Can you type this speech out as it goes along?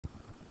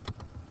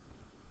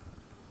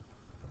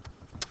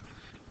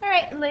All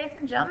right, ladies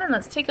and gentlemen,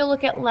 let's take a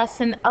look at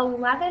lesson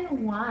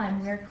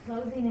 11.1. We're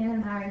closing in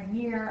on our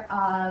year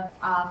of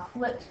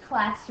flipped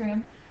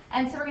classroom.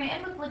 And so we're going to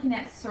end with looking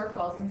at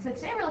circles. And so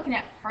today we're looking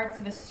at parts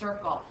of a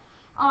circle.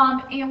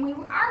 And we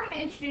are going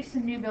to introduce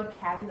some new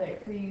vocabulary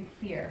for you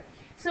here.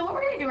 So what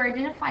we're going to do is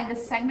identify the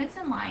segments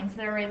and lines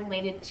that are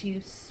related to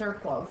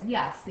circles.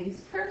 Yes,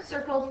 these curved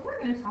circles, we're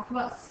going to talk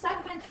about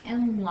segments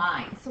and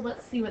lines. So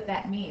let's see what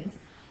that means.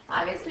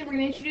 Obviously, we're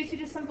going to introduce you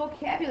to some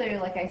vocabulary,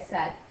 like I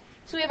said.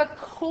 So we have a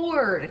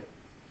chord,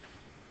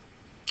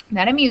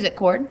 not a music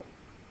chord.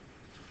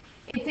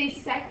 It's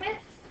a segment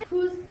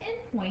whose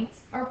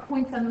endpoints are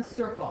points on the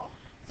circle.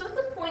 So it's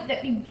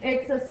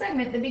a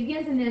segment that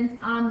begins and ends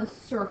on the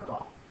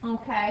circle.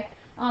 Okay,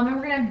 and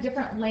we're gonna have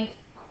different length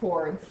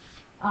chords.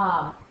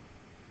 So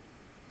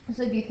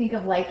if you think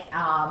of like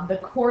the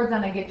chords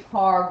on a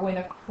guitar going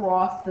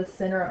across the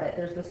center of it,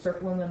 there's the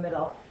circle in the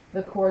middle.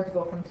 The chords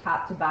go from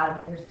top to bottom.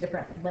 There's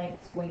different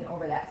lengths going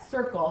over that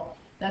circle.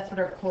 That's what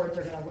our chords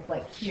are going to look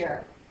like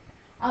here.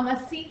 A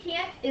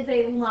secant is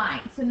a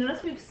line. So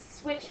notice we've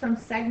switched from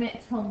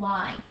segment to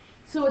line.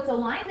 So it's a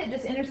line that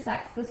just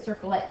intersects the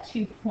circle at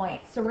 2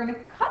 points. So we're going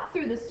to cut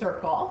through the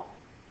circle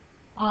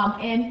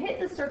and hit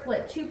the circle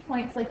at 2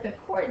 points like the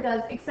chord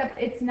does, except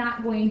it's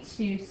not going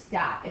to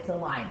stop. It's a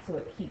line, so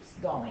it keeps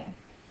going.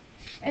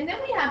 And then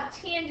we have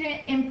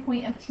tangent and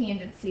point of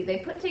tangency. They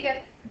put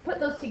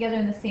those together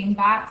in the same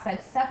box.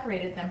 I've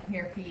separated them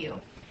here for you.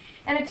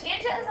 And a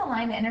tangent is a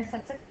line that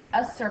intersects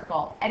a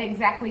circle at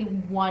exactly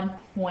 1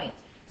 point.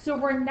 So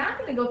we're not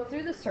going to go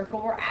through the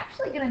circle. We're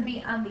actually going to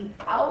be on the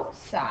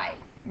outside.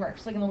 We're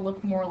actually going to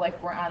look more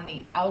like we're on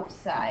the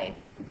outside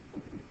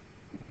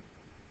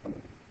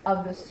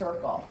of the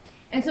circle.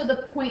 And so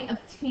the point of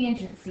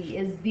tangency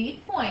is the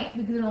point,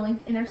 because it only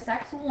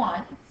intersects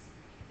once.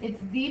 It's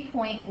the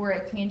point where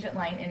a tangent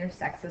line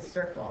intersects a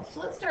circle. So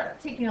let's start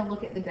taking a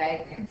look at the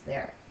diagrams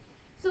there.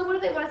 So what do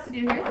they want us to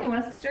do here? They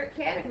want us to start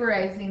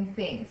categorizing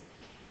things.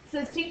 It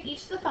says take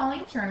each of the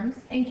following terms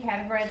and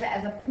categorize it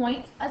as a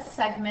point, a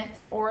segment,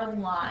 or a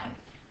line.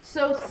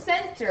 So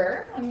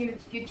center, I'm going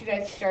to get you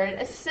guys started.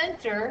 A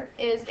center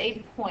is a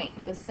point.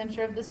 The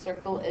center of the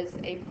circle is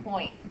a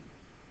point.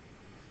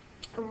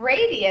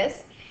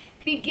 Radius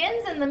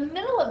begins in the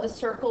middle of the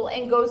circle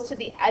and goes to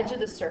the edge of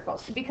the circle.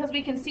 So because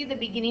we can see the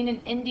beginning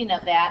and ending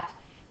of that,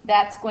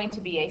 that's going to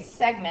be a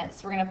segment.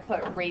 So we're going to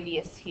put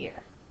radius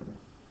here.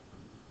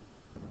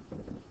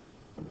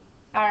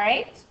 All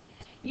right.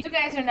 You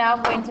guys are now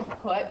going to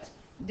put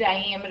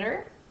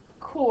diameter,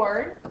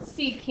 chord,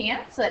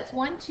 secant. So that's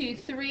 1, 2,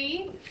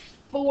 3,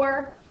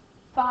 4,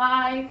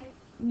 5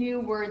 new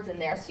words in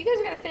there. So you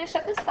guys are going to finish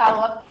up this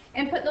follow-up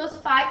and put those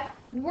 5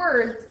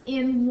 words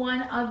in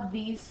one of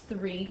these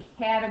 3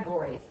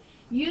 categories.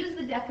 Use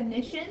the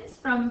definitions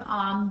from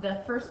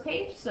the first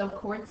page. So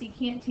chord,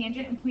 secant,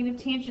 tangent, and point of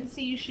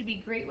tangency you should be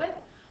great with.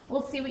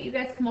 We'll see what you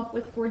guys come up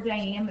with for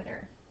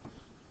diameter.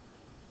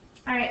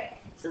 All right,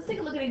 so let's take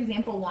a look at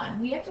example 1.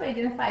 We have to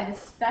identify the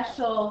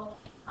special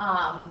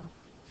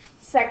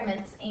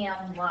segments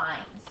and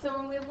lines. So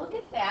when we look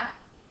at that,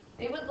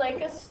 they would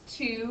like us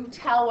to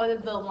tell whether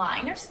the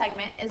line or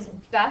segment is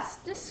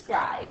best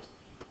described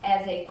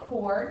as a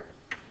chord,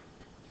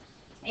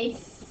 a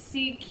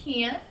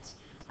secant,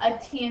 a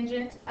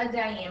tangent, a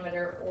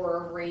diameter,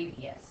 or a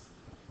radius.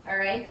 All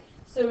right,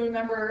 so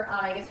remember,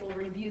 I guess we'll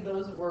review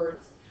those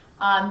words.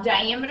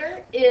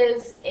 Diameter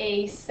is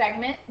a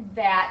segment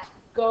that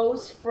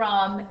goes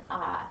from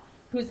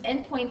whose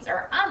endpoints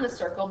are on the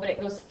circle, but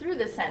it goes through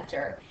the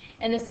center.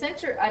 And the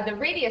center, the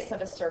radius of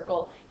a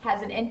circle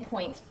has an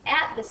endpoint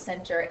at the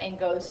center and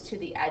goes to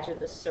the edge of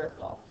the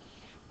circle.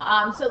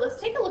 So let's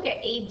take a look at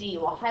AD.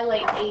 We'll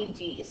highlight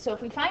AD. So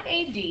if we find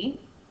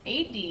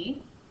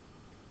AD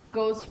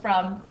goes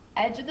from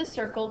edge of the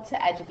circle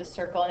to edge of the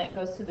circle, and it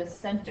goes to the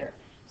center.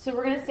 So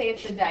we're going to say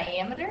it's the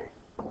diameter.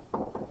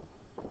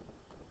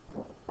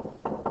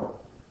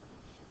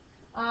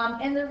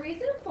 And the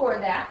reason for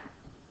that,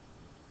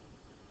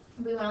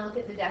 we want to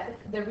look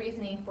at the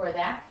reasoning for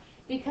that,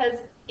 because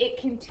it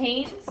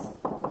contains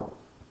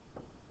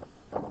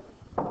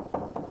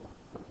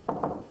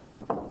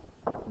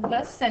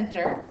the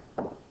center.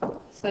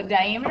 So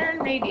diameter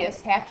and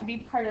radius have to be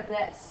part of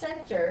that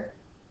center,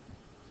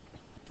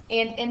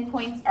 and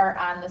endpoints are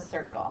on the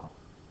circle.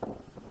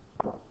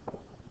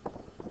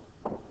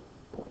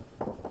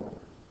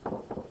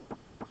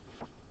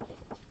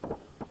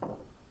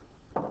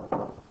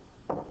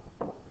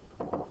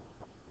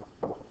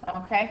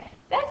 Okay,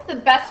 that's the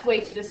best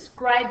way to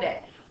describe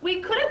it. We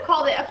could have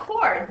called it a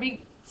chord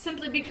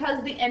simply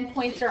because the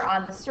endpoints are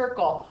on the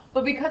circle,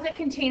 but because it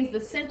contains the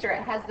center,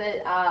 it has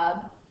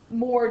the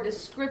more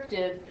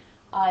descriptive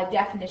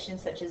definition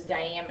such as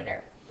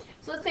diameter.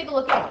 So let's take a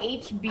look at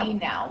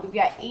HB now. We've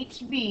got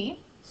HB.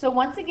 So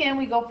once again,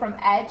 we go from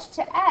edge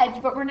to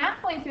edge, but we're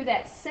not going through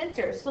that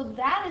center. So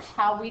that is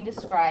how we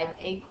describe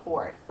a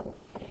chord.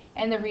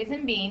 And the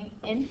reason being,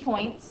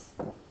 endpoints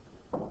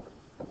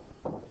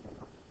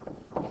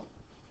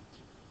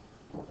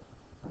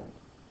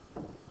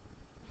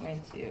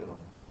going to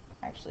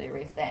actually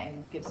erase that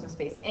and give some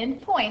space.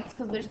 Endpoints,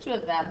 because there's two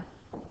of them,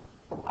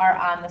 are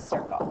on the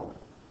circle.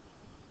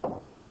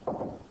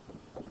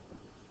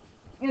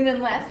 And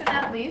then last but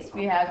not least,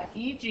 we have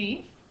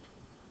EG.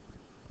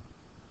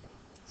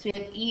 So we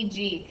have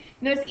EG.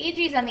 Notice EG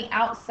is on the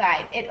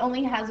outside. It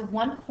only has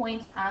 1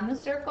 point on the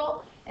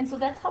circle, and so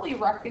that's how we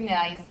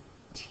recognize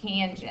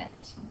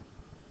tangent.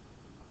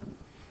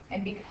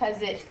 And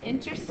because it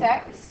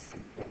intersects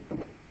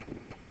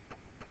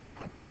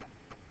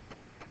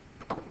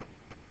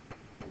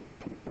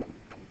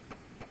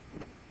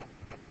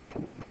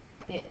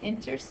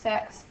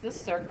the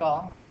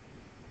circle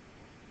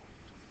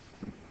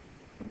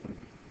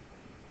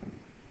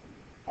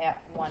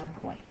at 1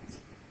 point.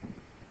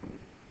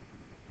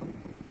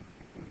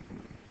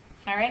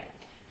 All right,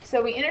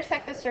 so we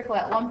intersect the circle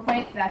at 1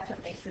 point. That's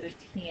what makes it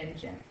a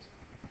tangent.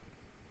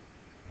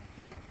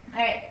 All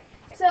right,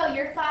 so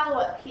your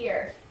follow-up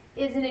here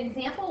is an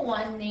example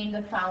 1, name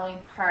the following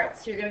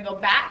parts. So you're going to go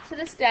back to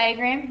this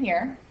diagram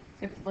here.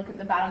 So you have to look at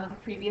the bottom of the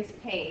previous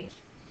page.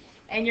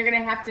 And you're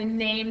going to have to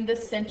name the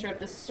center of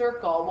the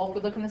circle. Well, if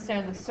we look in the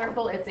center of the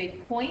circle, it's a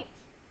point.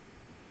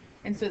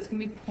 And so it's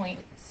going to be point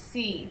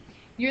C.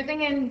 You're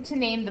thinking to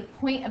name the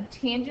point of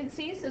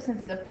tangency. So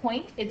since the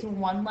point, it's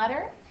 1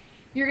 letter.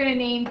 You're going to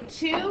name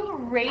 2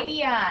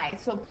 radii,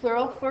 so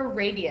plural for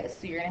radius.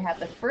 So you're going to have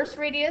the first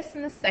radius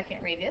and the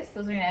second radius.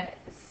 Those are going to have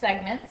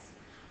segments.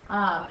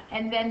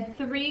 And then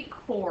 3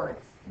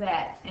 chords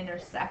that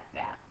intersect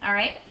that. All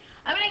right?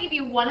 I'm going to give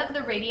you one of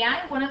the radii.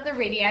 One of the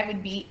radii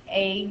would be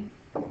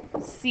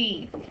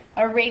AC.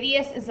 A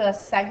radius is a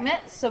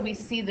segment, so we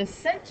see the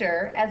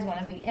center as one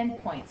of the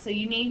endpoints. So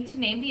you need to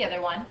name the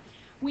other one.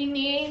 We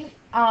need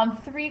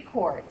 3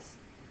 chords.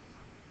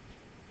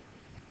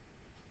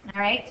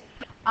 All right?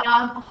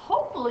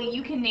 Hopefully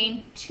you can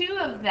name 2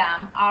 of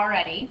them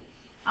already,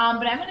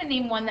 but I'm going to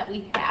name one that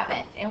we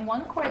haven't. And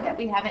one chord that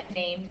we haven't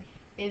named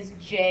is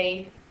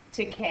J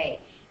to K.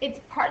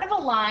 It's part of a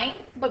line,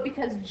 but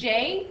because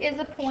J is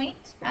a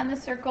point on the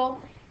circle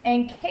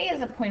and K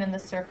is a point on the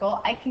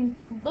circle, I can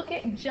look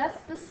at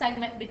just the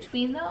segment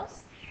between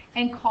those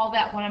and call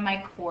that one of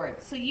my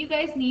chords. So you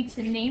guys need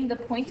to name the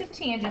point of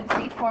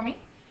tangency for me.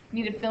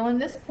 You need to fill in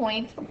this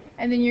point,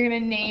 and then you're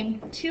going to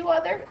name 2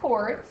 other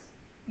chords.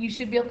 You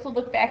should be able to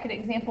look back at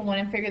example 1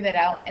 and figure that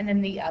out, and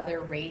then the other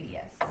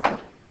radius. All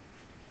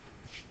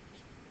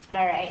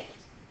right.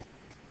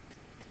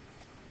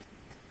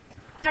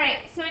 All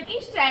right, so in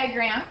each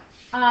diagram,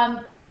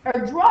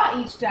 or draw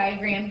each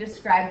diagram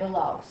described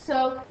below.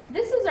 So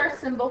this is our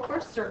symbol for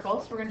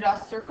circle. So we're going to draw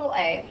circle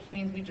A, which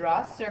means we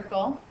draw a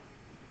circle,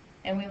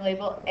 and we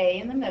label A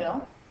in the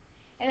middle.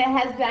 And it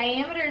has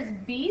diameters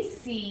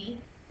BC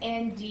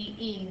and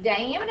DE.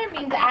 Diameter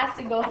means it has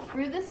to go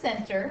through the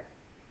center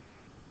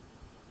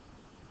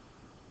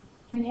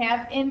and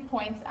have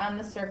endpoints on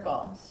the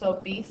circle.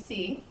 So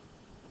BC.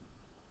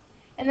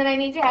 And then I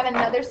need to have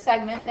another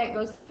segment that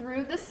goes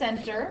through the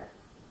center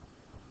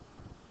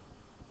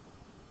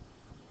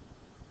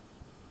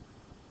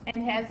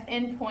and has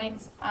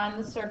endpoints on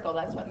the circle.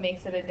 That's what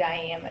makes it a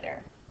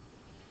diameter.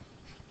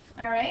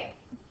 All right.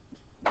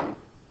 If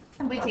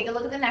we take a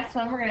look at the next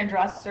one, we're going to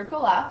draw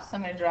circle F. So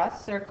I'm going to draw a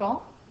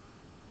circle,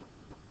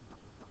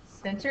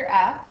 center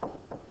F.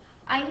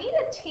 I need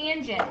a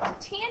tangent.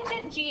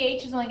 Tangent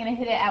GH is only going to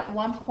hit it at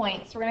 1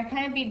 point. So we're going to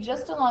kind of be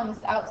just along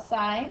this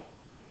outside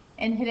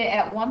and hit it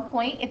at 1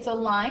 point. It's a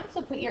line,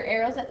 so put your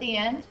arrows at the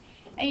end.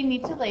 And you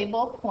need to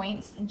label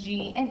points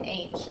G and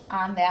H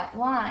on that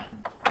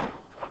line.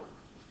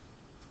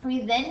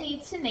 We then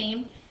need to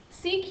name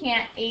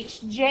secant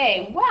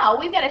HJ. Wow,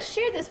 we've got to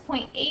share this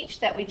point H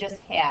that we just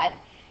had.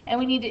 And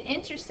we need to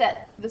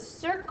intersect the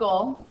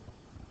circle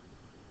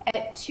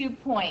at 2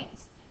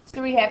 points.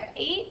 So we have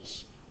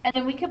H, and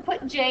then we can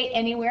put J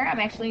anywhere. I'm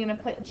actually going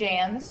to put J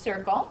on the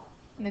circle.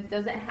 And it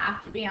doesn't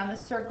have to be on the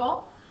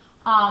circle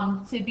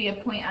to be a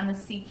point on the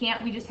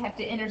secant. We just have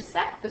to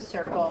intersect the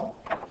circle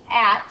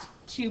at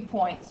 2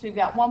 points. So we've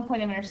got 1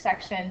 point of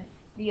intersection,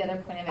 the other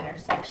point of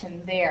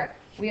intersection there.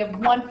 We have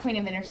 1 point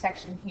of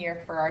intersection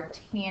here for our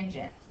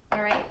tangent.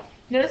 All right.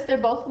 Notice they're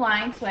both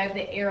lines, so I have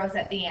the arrows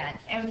at the end.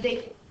 And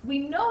we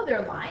know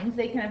they're lines.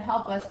 They kind of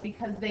help us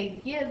because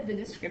they give the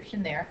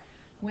description there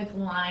with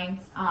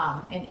lines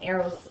and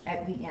arrows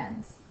at the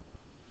ends.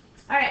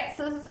 All right,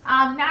 so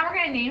now we're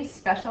going to name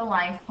special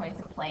lines,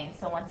 points, and planes.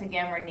 So once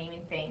again, we're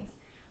naming things.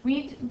 We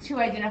need to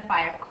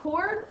identify a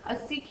chord, a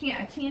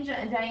secant, a tangent,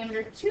 a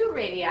diameter, 2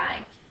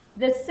 radii,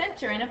 the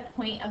center, and a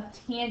point of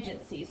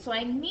tangency. So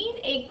I need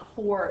a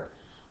chord.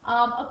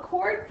 A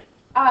chord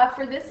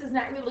for this is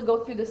not going to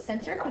go through the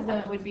center because then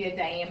it would be a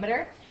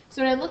diameter.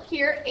 So when I look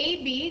here,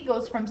 AB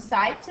goes from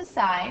side to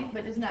side,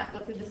 but does not go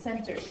through the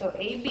center. So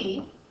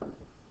AB,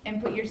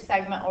 and put your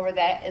segment over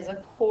that as a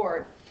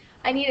chord.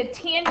 I need a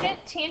tangent.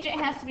 Tangent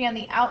has to be on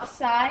the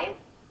outside.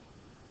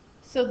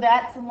 So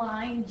that's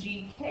line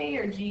GK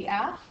or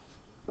GF.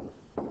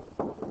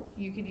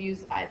 You could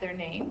use either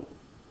name.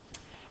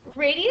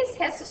 Radius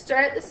has to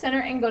start at the center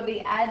and go to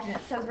the edge. And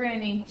it says we're going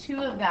to name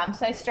 2 of them.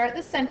 So I start at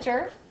the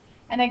center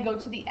and I go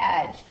to the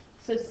edge.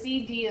 So So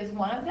CD is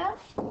one of them.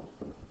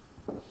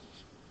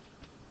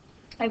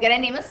 I've got to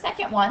name a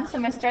second one, so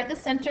I'm going to start at the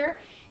center,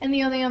 and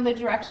the only other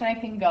direction I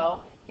can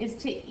go is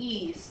to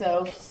E,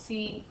 so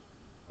CE.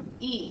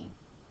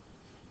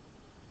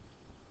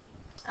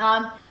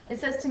 It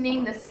says to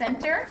name the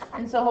center,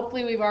 and so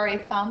hopefully we've already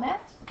found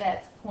that.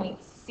 That's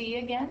point C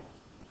again.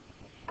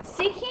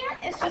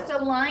 Secant is just a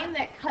line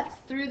that cuts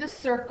through the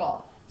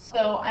circle.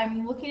 So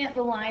I'm looking at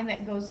the line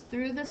that goes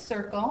through the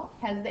circle,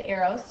 has the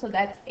arrows, so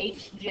that's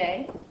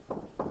HJ.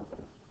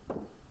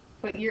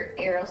 Put your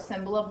arrow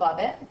symbol above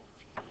it.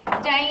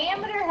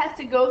 Diameter has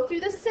to go through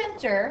the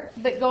center,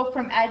 but go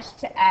from edge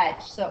to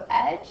edge. So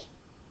edge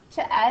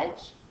to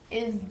edge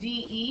is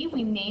DE.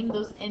 We name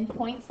those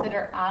endpoints that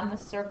are on the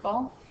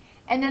circle.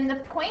 And then the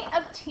point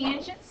of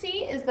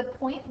tangency is the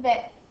point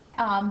that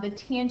the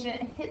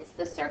tangent hits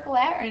the circle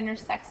at or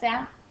intersects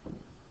at,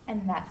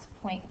 and that's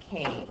point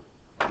K.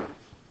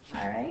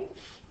 All right.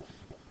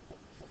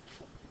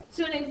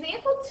 So an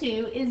example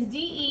 2 is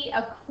DE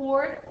a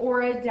chord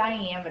or a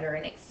diameter,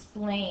 and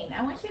explain.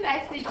 I want you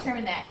guys to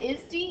determine that.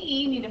 Is DE,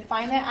 you need to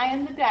find that I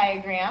on the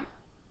diagram.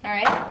 All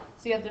right.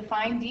 So you have to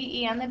find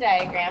DE on the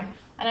diagram,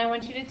 and I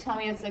want you to tell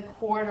me it's a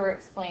chord or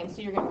explain.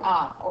 So you're going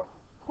to or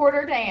chord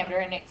or diameter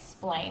and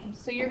explain.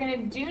 So you're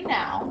going to do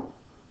now,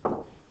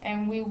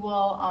 and we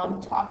will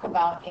talk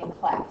about in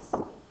class.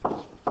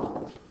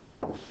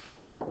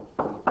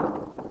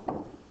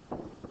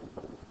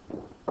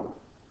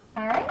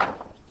 All right.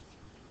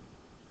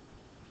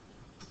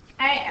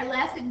 All right, our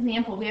last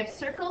example, we have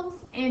circles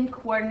in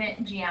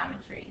coordinate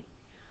geometry.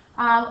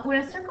 When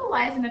a circle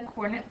lies in a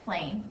coordinate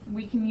plane,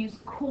 we can use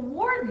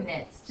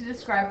coordinates to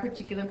describe a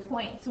particular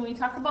point. So when we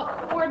talk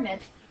about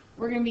coordinates,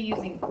 we're going to be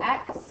using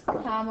x,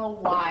 comma,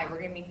 y. We're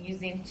going to be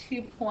using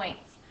 2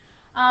 points.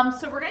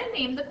 So we're going to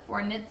name the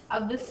coordinates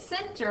of the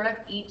center of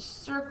each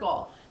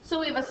circle. So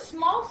we have a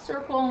small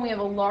circle and we have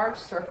a large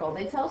circle.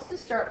 They tell us to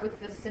start with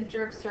the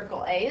center of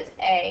circle A is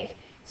A.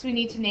 So we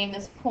need to name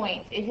this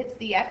point. It hits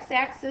the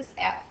x-axis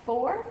at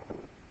 4.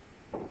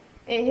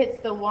 It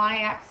hits the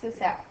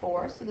y-axis at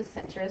 4, so the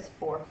center is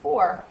 4,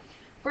 4.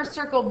 For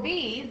circle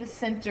B, the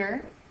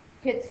center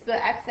hits the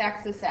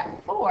x-axis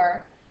at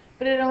 4,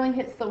 but it only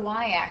hits the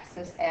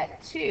y-axis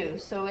at 2,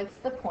 so it's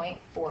the point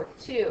 4,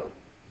 2.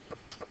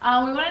 We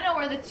want to know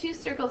where the 2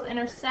 circles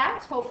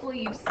intersect.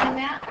 Hopefully you've seen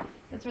that.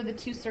 That's where the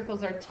 2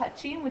 circles are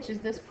touching, which is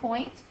this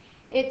point.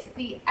 It's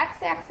the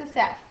x-axis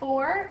at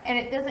 4, and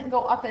it doesn't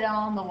go up at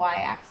all on the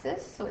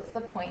y-axis, so it's the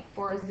point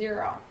 4,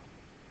 0.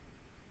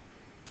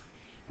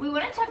 We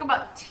want to talk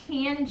about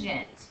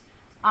tangent.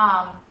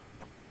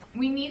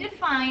 We need to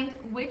find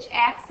which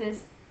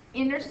axis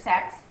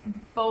intersects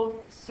both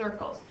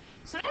circles.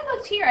 So when I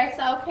looked here, I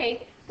saw,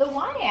 okay, the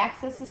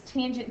y-axis is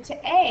tangent to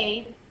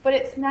A, but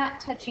it's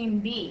not touching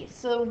B.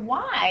 So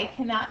y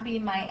cannot be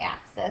my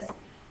axis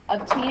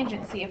of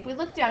tangency. If we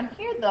look down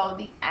here, though,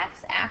 the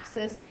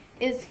x-axis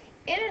is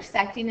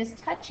intersecting, is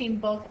touching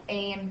both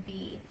A and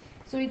B.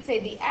 So we'd say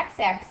the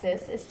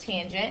x-axis is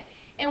tangent.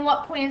 And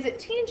what point is it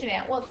tangent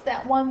at? Well, it's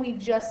that one we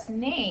just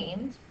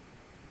named,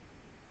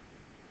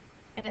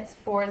 and it's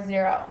 4,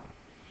 0.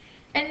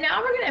 And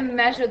now we're going to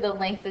measure the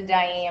length of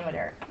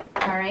diameter.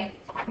 All right?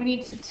 We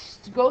need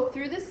to go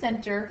through the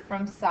center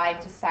from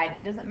side to side.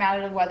 It doesn't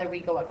matter whether we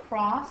go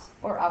across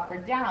or up or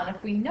down.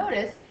 If we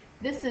notice,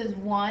 this is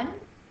 1,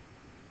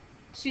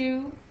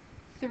 2,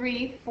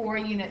 3, 4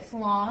 units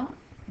long.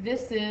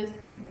 This is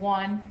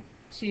 1,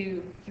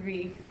 2,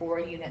 3, 4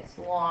 units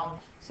long.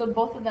 So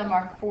both of them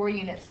are 4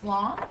 units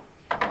long.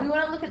 We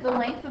want to look at the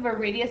length of a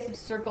radius of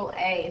circle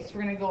A. So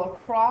we're going to go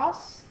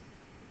across.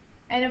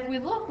 And if we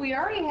look, we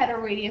already had a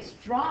radius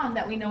drawn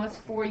that we know is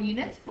 4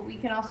 units, but we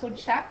can also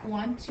check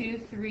 1, 2,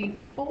 3,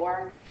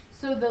 4.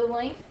 So the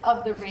length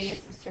of the radius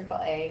of circle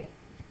A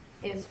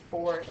is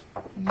 4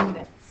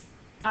 units.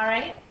 All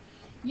right?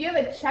 You have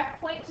a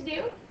checkpoint to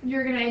do.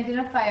 You're going to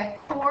identify a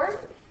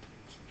chord,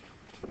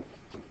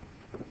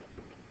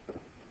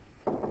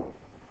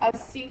 a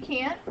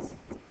secant,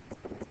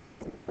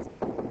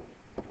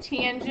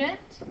 tangent.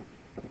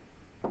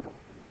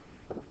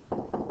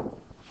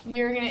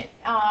 You're going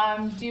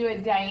to do a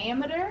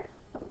diameter,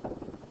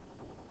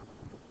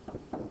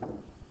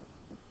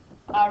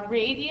 a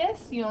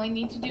radius, you only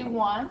need to do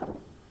 1,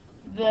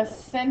 the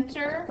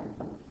center,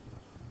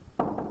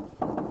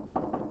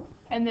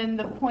 and then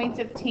the point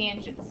of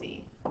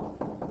tangency.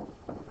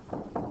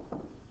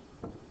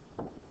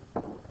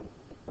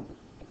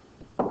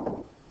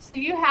 So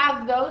you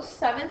have those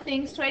 7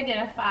 things to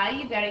identify.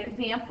 You've got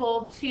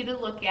example 2 to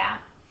look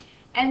at.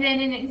 And then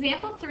in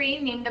example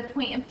 3, name the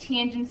point of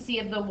tangency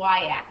of the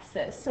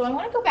y-axis. So I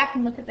want to go back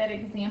and look at that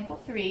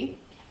example 3.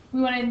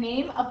 We want to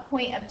name a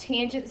point of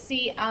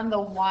tangency on the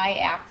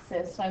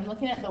y-axis. So I'm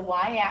looking at the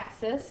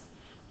y-axis.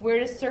 Where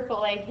does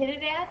circle A hit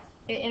it at?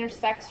 It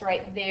intersects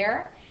right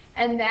there.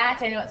 And that,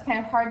 I know it's kind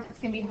of hard, it's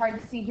going to be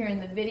hard to see here in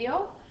the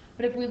video,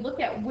 but if we look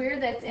at where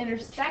that's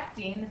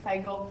intersecting, if I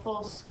go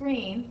full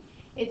screen,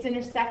 it's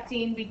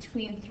intersecting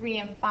between 3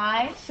 and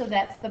 5, so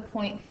that's the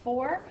point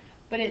 4.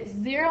 but it's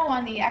 0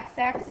 on the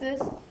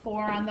x-axis,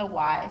 4 on the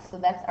y, so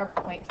that's our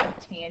point of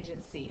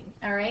tangency.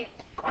 All right,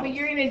 what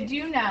you're going to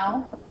do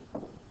now,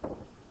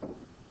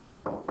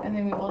 and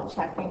then we will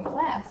check in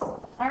class.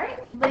 All right,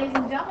 ladies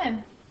and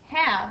gentlemen,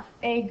 have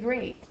a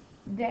great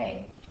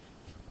day.